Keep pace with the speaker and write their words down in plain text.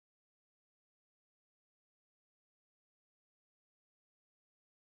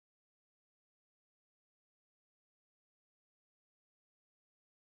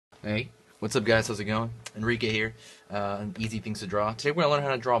Hey, what's up, guys? How's it going? Enrique here. Easy things to draw. Today we're gonna learn how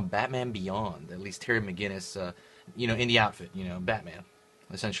to draw Batman Beyond. At least Terry McGinnis, in the outfit, Batman,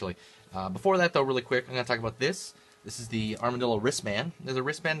 essentially. Before that, though, really quick, I'm gonna talk about this. This is the Armadillo wristband. There's a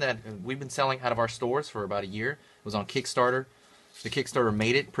wristband that we've been selling out of our stores for about a year. It was on Kickstarter. The Kickstarter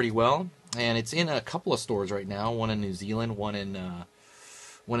made it pretty well, and it's in a couple of stores right now. One in New Zealand, one in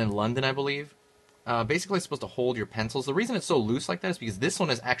London, I believe. Basically, it's supposed to hold your pencils. The reason it's so loose like that is because this one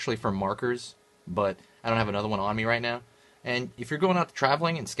is actually for markers, but I don't have another one on me right now. And if you're going out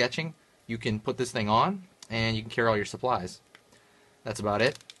traveling and sketching, you can put this thing on, and you can carry all your supplies. That's about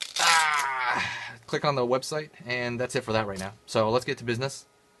it. Click on the website, and that's it for that right now. So let's get to business.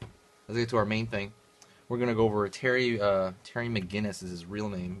 Let's get to our main thing. We're gonna go over Terry McGinnis is his real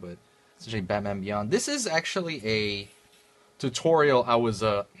name, but essentially Batman Beyond. This is actually a tutorial I was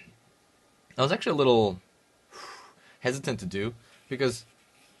actually a little hesitant to do because,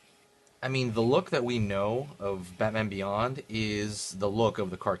 I mean, the look that we know of Batman Beyond is the look of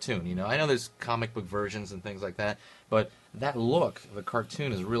the cartoon. I know there's comic book versions and things like that, but that look of the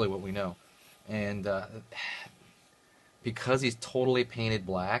cartoon is really what we know. And because he's totally painted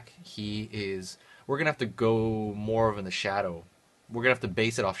black, we're gonna have to go more of in the shadow. We're gonna have to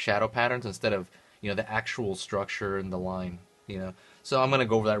base it off shadow patterns instead of the actual structure and the line. So I'm gonna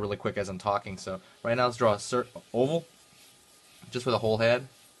go over that really quick as I'm talking. So right now let's draw a oval just for the whole head.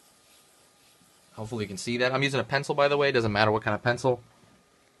 Hopefully you can see that. I'm using a pencil, by the way. It doesn't matter what kind of pencil.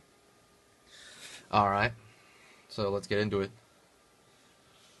 Alright, so let's get into it.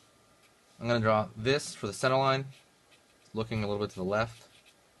 I'm going to draw this for the center line, looking a little bit to the left.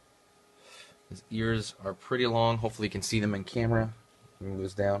 His ears are pretty long. Hopefully you can see them in camera. Move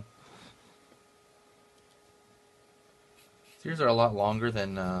this down. His ears are a lot longer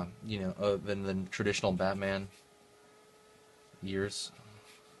than than the traditional Batman ears.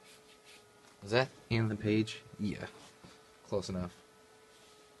 Is that in the page? Yeah, close enough.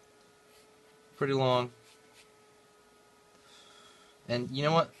 Pretty long. And you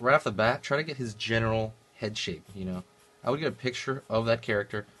know what? Right off the bat, try to get his general head shape. I would get a picture of that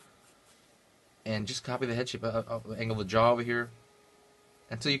character and just copy the head shape, angle the jaw over here,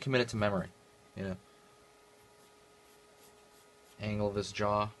 until you commit it to memory. Angle of this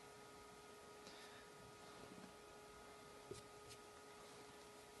jaw.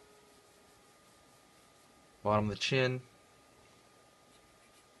 Bottom of the chin.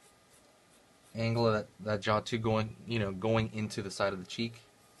 Angle of that jaw too, going into the side of the cheek.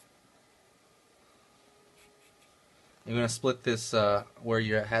 You're going to split this where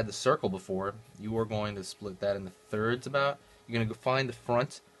you had the circle before. You are going to split that into thirds about. You're going to find the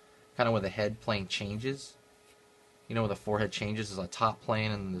front, kind of where the head plane changes. Where the forehead changes, there's a top plane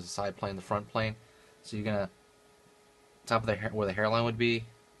and there's a side plane, the front plane. So you're going to top of the where the hairline would be,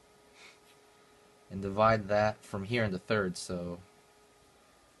 and divide that from here into thirds. So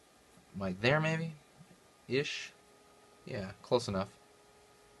like there maybe, ish. Yeah, close enough.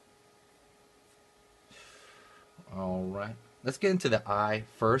 Alright. Let's get into the eye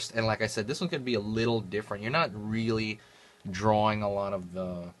first. And like I said, this one's going to be a little different. You're not really drawing a lot of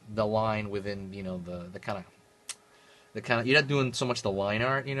the line within, the kind of you're not doing so much the line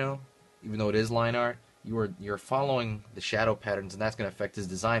art, even though it is line art. You're following the shadow patterns, and that's going to affect his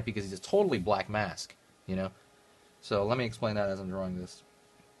design because he's a totally black mask, So let me explain that as I'm drawing this.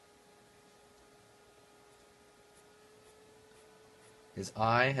 His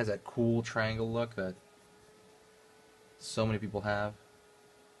eye has that cool triangle look that so many people have.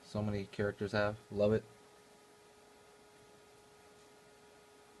 So many characters have. Love it.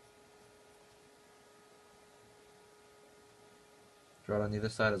 Draw it on the other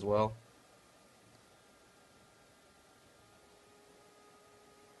side as well.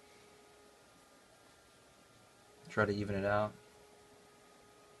 Try to even it out.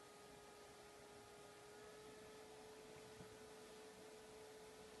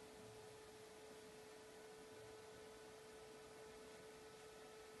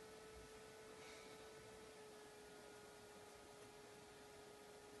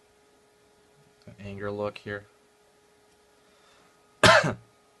 Anger look here.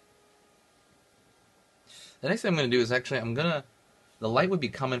 The next thing I'm going to do is actually, the light would be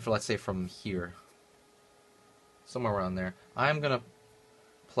coming for, let's say, from here. Somewhere around there. I'm going to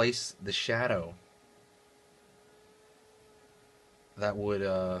place the shadow that would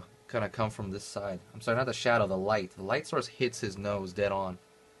kind of come from this side. I'm sorry, not the shadow, the light. The light source hits his nose dead on.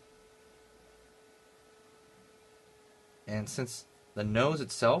 And since the nose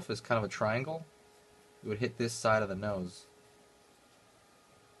itself is kind of a triangle, it would hit this side of the nose.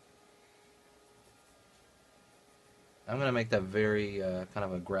 I'm gonna make that very kind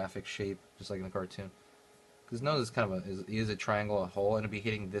of a graphic shape, just like in the cartoon. Because his nose is kind of is a triangle, a hole, and it'll be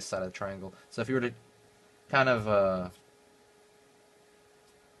hitting this side of the triangle. So if you were to kind of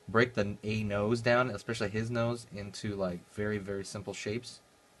break the A nose down, especially his nose, into like very, very simple shapes,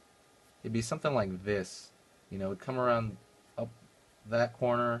 it'd be something like this. You know, it'd come around up that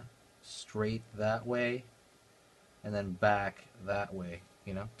corner, straight that way, and then back that way,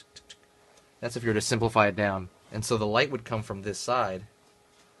 you know? That's if you were to simplify it down. And so the light would come from this side,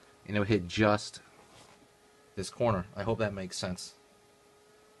 and it would hit just this corner. I hope that makes sense.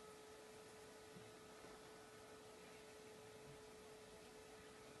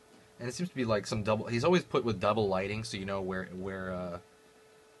 And it seems to be like some double... He's always put with double lighting, so you know where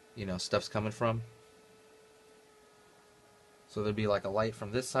you know, stuff's coming from. So there'd be like a light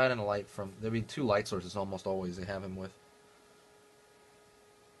from this side and a light from... There'd be two light sources almost always they have him with.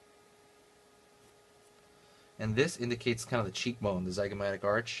 And this indicates kind of the cheekbone, the zygomatic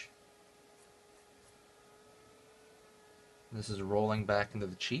arch. This is rolling back into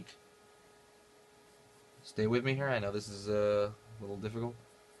the cheek. Stay with me here. I know this is a little difficult.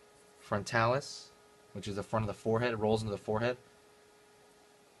 Frontalis, which is the front of the forehead, rolls into the forehead.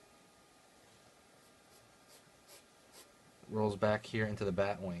 Rolls back here into the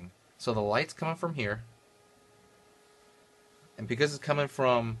bat wing. So the light's coming from here. And because it's coming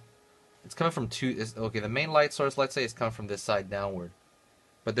from two, okay, the main light source, let's say, is coming from this side downward.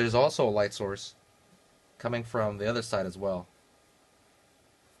 But there's also a light source coming from the other side as well.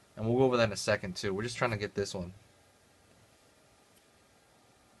 And we'll go over that in a second too. We're just trying to get this one.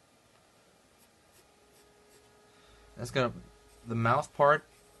 That's gonna, the mouth part,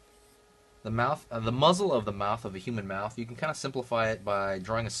 the muzzle of the mouth of the human mouth, you can kind of simplify it by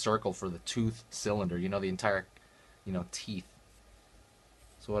drawing a circle for the tooth cylinder, you know, the entire, you know, teeth.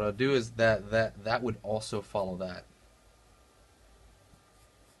 So what I'll do is that would also follow that.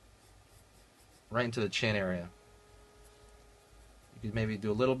 Right into the chin area. You could maybe do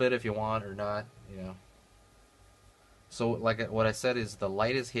a little bit if you want or not, you know. So like what I said is the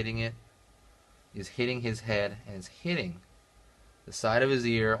light is hitting it, is hitting his head, and is hitting the side of his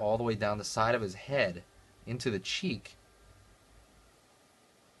ear all the way down the side of his head into the cheek,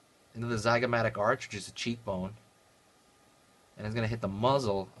 into the zygomatic arch, which is the cheekbone, and it's going to hit the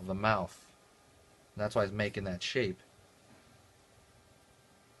muzzle of the mouth. And that's why it's making that shape.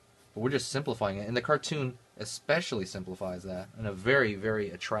 But we're just simplifying it, and the cartoon especially simplifies that in a very, very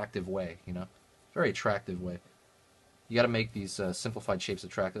attractive way, you know? Very attractive way. You got to make these simplified shapes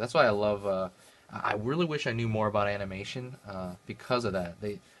attractive. That's why I love... I really wish I knew more about animation because of that.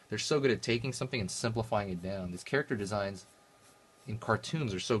 They're so good at taking something and simplifying it down. These character designs in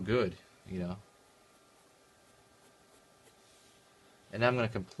cartoons are so good, you know. And now I'm going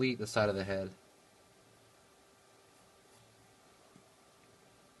to complete the side of the head.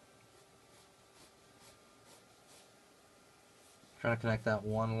 Trying to connect that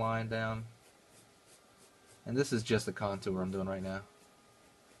one line down. And this is just the contour I'm doing right now.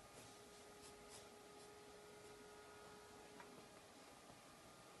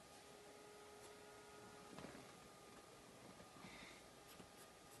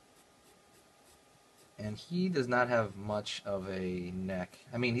 And he does not have much of a neck.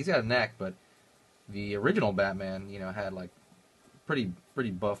 I mean, he's got a neck, but the original Batman, you know, had like pretty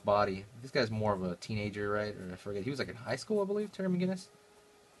buff body. This guy's more of a teenager, right? Or I forget. He was like in high school, I believe, Terry McGinnis.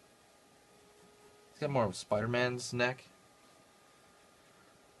 He's got more of Spider-Man's neck.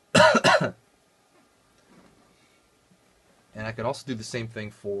 And I could also do the same thing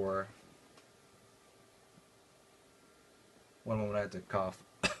for... One moment, I had to cough.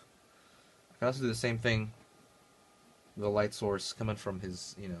 I can also do the same thing with a light source coming from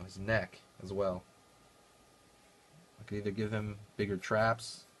his, you know, his neck as well. I could either give him bigger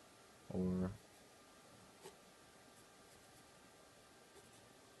traps or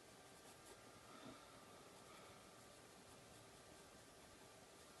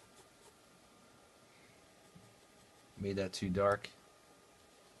made that too dark.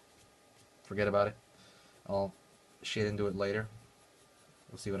 Forget about it. I'll shade into it later.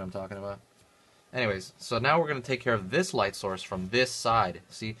 We'll see what I'm talking about. Anyways, so now we're going to take care of this light source from this side.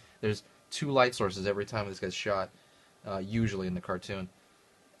 See, there's two light sources every time this guy's shot, usually in the cartoon.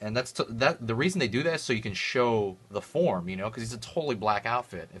 And that's the reason they do that is so you can show the form, you know, because he's a totally black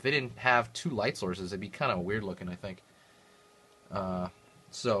outfit. If they didn't have two light sources, it'd be kind of weird looking, I think.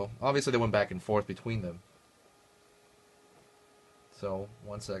 So, obviously they went back and forth between them. So,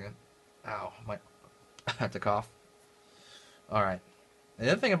 one second. Ow, I had to cough. Alright. And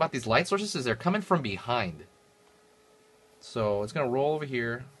the other thing about these light sources is they're coming from behind. So it's going to roll over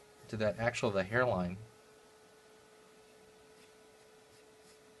here to that the hairline.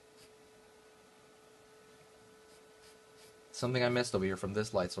 something I missed over here from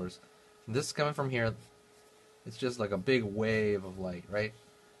this light source. This is coming from here. It's just like a big wave of light, right?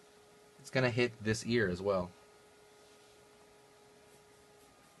 It's gonna hit this ear as well.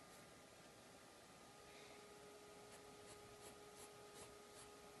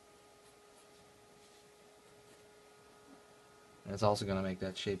 And it's also gonna make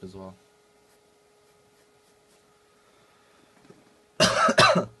that shape as well.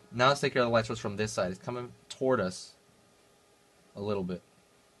 Now let's take care of the light source from this side. It's coming toward us a little bit.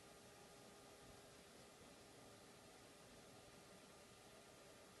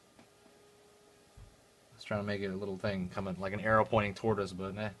 Let's try to make it a little thing coming like an arrow pointing toward us,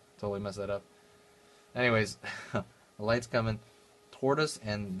 but totally messed that up. Anyways, the light's coming toward us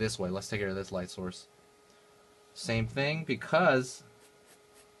and this way. Let's take care of this light source. Same thing, because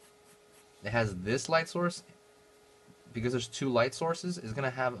it has this light source. Because there's two light sources, it's going to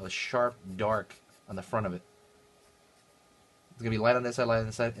have a sharp dark on the front of it. It's going to be light on this side, light on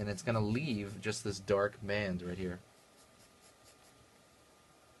this side, and it's going to leave just this dark band right here.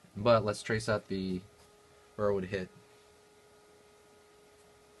 But let's trace out where it would hit.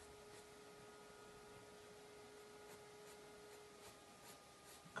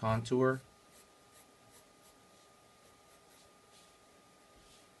 Contour.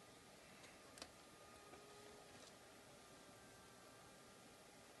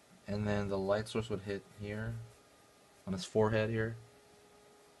 And then the light source would hit here, on his forehead here.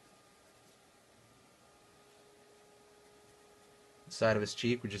 The side of his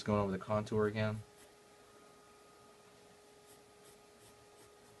cheek, we're just going over the contour again.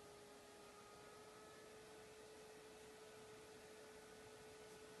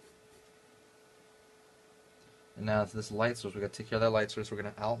 And now it's this light source. We're going to take care of that light source. We're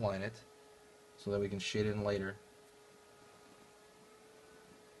going to outline it so that we can shade it in later.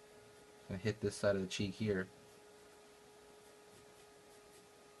 Gonna hit this side of the cheek here.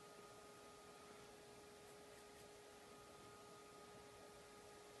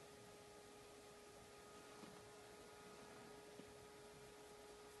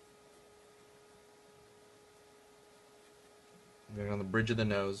 We're going on the bridge of the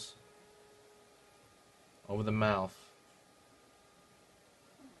nose, over the mouth.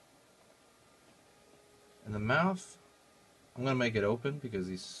 And the mouth, I'm going to make it open because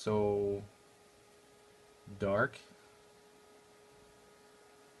he's so dark.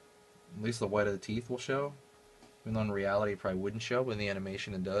 At least the white of the teeth will show. Even though in reality it probably wouldn't show, but in the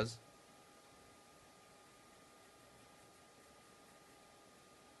animation it does.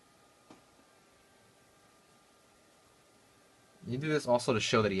 You do this also to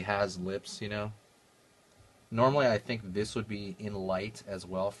show that he has lips, you know. Normally I think this would be in light as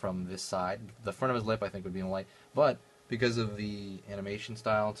well from this side. The front of his lip I think would be in light, but because of the animation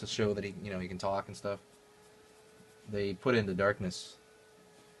style to show that he, you know, he can talk and stuff, they put it into darkness.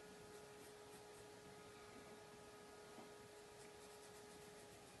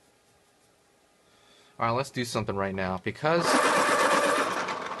 Alright, let's do something right now, because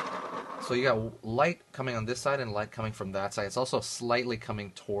so you got light coming on this side and light coming from that side. It's also slightly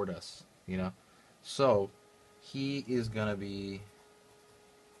coming toward us, you know. So he is gonna be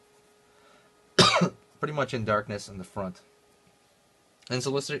pretty much in darkness in the front. And so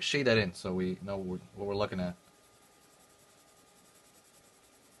let's shade that in so we know what we're looking at.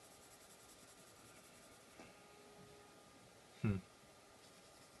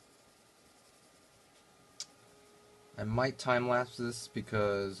 I might time-lapse this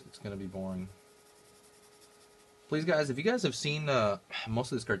because it's going to be boring. Please, guys, if you guys have seen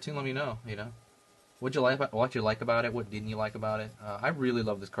most of this cartoon, let me know, you know. What you like about it? What didn't you like about it? I really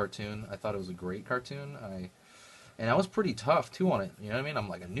love this cartoon. I thought it was a great cartoon. And I was pretty tough, too, on it. You know what I mean? I'm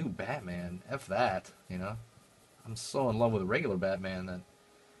like, a new Batman. F that, you know. I'm so in love with a regular Batman that...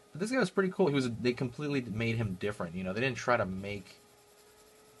 But this guy was pretty cool. They completely made him different, you know. They didn't try to make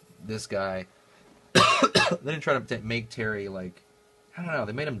this guy... They didn't try to make Terry, like... I don't know.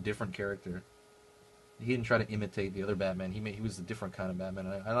 They made him a different character. He didn't try to imitate the other Batman. He was a different kind of Batman.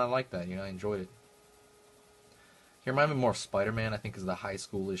 And I like that, you know. I enjoyed it. He reminded me more of Spider-Man, I think, is the high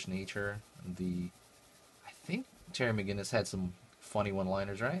schoolish nature. I think Terry McGinnis had some funny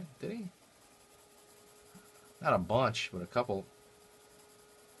one-liners, right? Did he? Not a bunch, but a couple.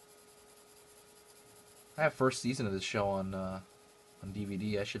 I have first season of this show on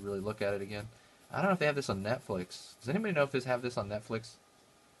DVD. I should really look at it again. I don't know if they have this on Netflix. Does anybody know if they have this on Netflix?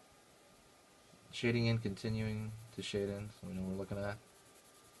 Shading in, continuing to shade in, so we know what we're looking at.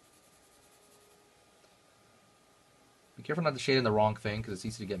 Be careful not to shade in the wrong thing, because it's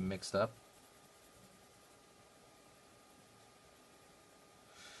easy to get mixed up.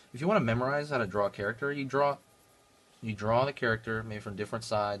 If you want to memorize how to draw a character, you draw You draw the character, maybe from different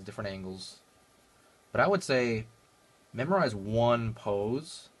sides, different angles. But I would say memorize one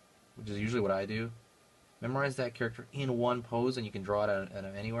pose, which is usually what I do. Memorize that character in one pose, and you can draw it at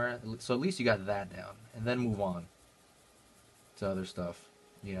anywhere. So at least you got that down, and then move on to other stuff.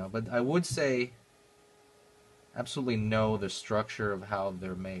 But I would say absolutely know the structure of how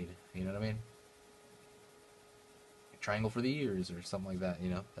they're made. You know what I mean? Triangle for the ears or something like that.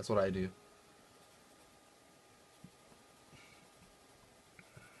 That's what I do.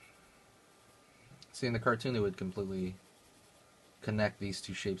 See, in the cartoon, they would completely connect these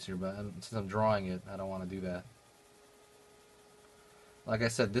two shapes here, but since I'm drawing it, I don't want to do that. Like I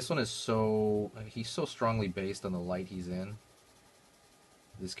said, this one is he's so strongly based on the light he's in,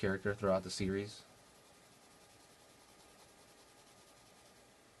 this character, throughout the series.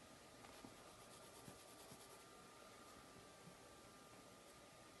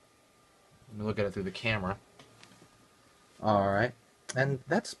 Let me look at it through the camera. Alright, and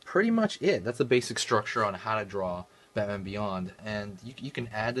that's pretty much it. That's the basic structure on how to draw Batman Beyond, and you can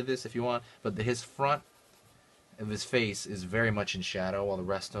add to this if you want, but his front of his face is very much in shadow, while the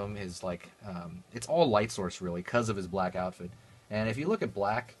rest of him is like, it's all light source really, because of his black outfit. And if you look at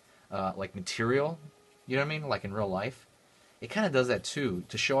black, like material, you know what I mean, like in real life, it kind of does that too.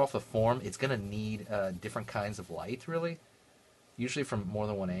 To show off the form, it's going to need different kinds of light, really, usually from more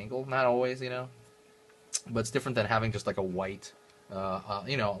than one angle, not always, but it's different than having just like a white,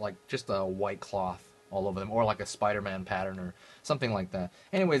 like just a white cloth all over them, or like a Spider-Man pattern or something like that.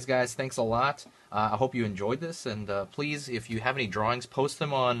 Anyways, guys, thanks a lot. I hope you enjoyed this, and please, if you have any drawings, post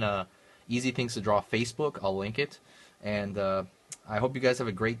them on Easy Things to Draw Facebook. I'll link it, and I hope you guys have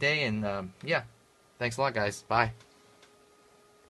a great day, and yeah, thanks a lot, guys. Bye.